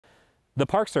The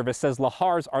Park Service says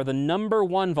Lahars are the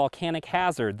 #1 volcanic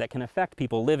hazard that can affect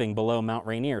people living below Mount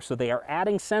Rainier, so they are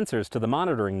adding sensors to the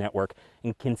monitoring network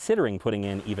and considering putting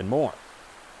in even more.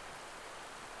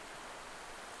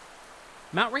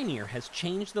 Mount Rainier has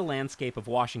changed the landscape of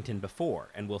Washington before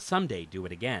and will someday do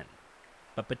it again.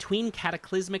 But between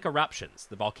cataclysmic eruptions,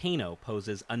 the volcano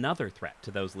poses another threat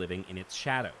to those living in its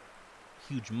shadow.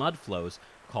 Huge mudflows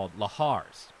called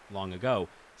Lahars. Long ago,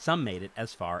 some made it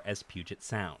as far as Puget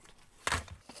Sound.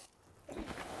 A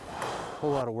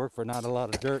whole lot of work for not a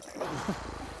lot of dirt.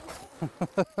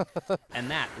 And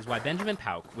that is why Benjamin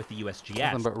Pauk with the USGS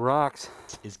Nothing but rocks.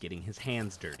 Is getting his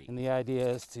hands dirty. And the idea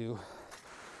is to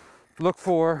look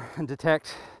for and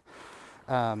detect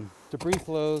debris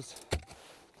flows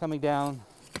coming down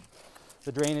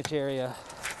the drainage area.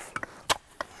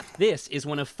 This is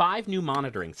one of 5 new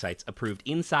monitoring sites approved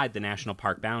inside the national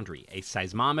park boundary. A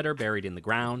seismometer buried in the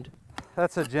ground.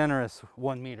 That's a generous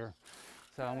 1 meter.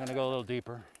 So I'm going to go a little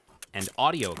deeper. And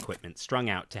audio equipment strung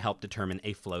out to help determine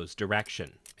a flow's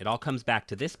direction. It all comes back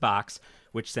to this box,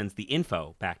 which sends the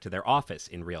info back to their office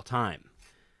in real time.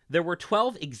 There were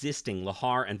 12 existing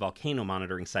lahar and volcano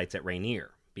monitoring sites at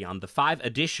Rainier. Beyond the 5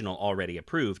 additional already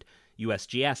approved,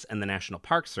 USGS and the National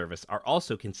Park Service are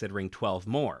also considering 12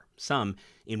 more, some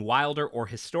in wilder or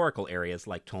historical areas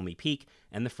like Tolmy Peak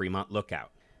and the Fremont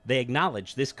Lookout. They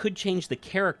acknowledge this could change the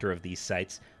character of these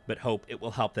sites, but hope it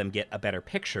will help them get a better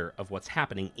picture of what's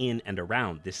happening in and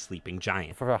around this sleeping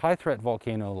giant. For a high-threat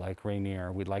volcano like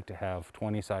Rainier, we'd like to have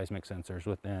 20 seismic sensors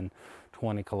within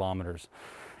 20 kilometers.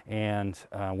 And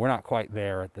we're not quite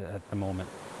there at the moment.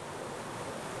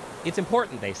 It's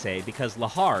important, they say, because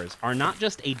lahars are not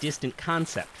just a distant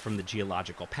concept from the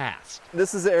geological past.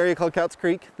 This is an area called Couts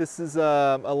Creek. This is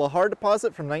a lahar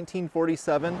deposit from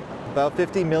 1947. About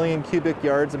 50 million cubic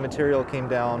yards of material came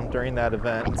down during that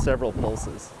event in several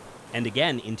pulses. And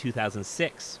again in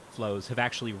 2006, flows have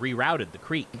actually rerouted the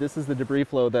creek. This is the debris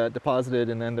flow that deposited,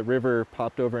 and then the river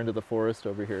popped over into the forest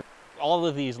over here. All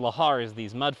of these lahars,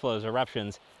 these mudflows,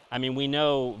 eruptions, I mean, we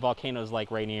know volcanoes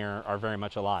like Rainier are very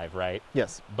much alive, right?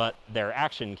 Yes. But their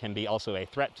action can be also a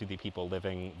threat to the people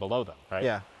living below them, right?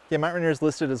 Yeah. Yeah, Mount Rainier is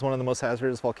listed as one of the most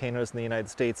hazardous volcanoes in the United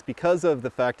States because of the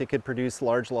fact it could produce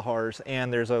large lahars,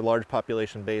 and there's a large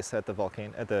population base at the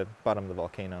bottom of the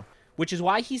volcano. Which is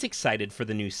why he's excited for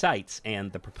the new sites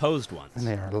and the proposed ones. And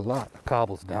there are a lot of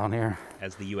cobbles down here.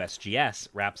 As the USGS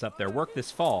wraps up their work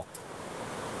this fall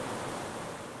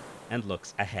and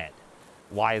looks ahead.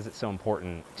 Why is it so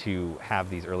important to have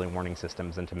these early warning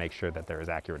systems and to make sure that they're as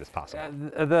accurate as possible?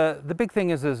 The big thing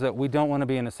is that we don't want to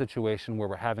be in a situation where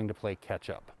we're having to play catch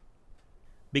up.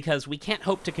 Because we can't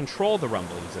hope to control the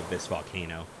rumblings of this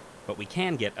volcano, but we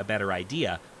can get a better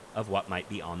idea of what might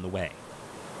be on the way.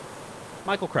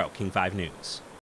 Michael Crow, King 5 News.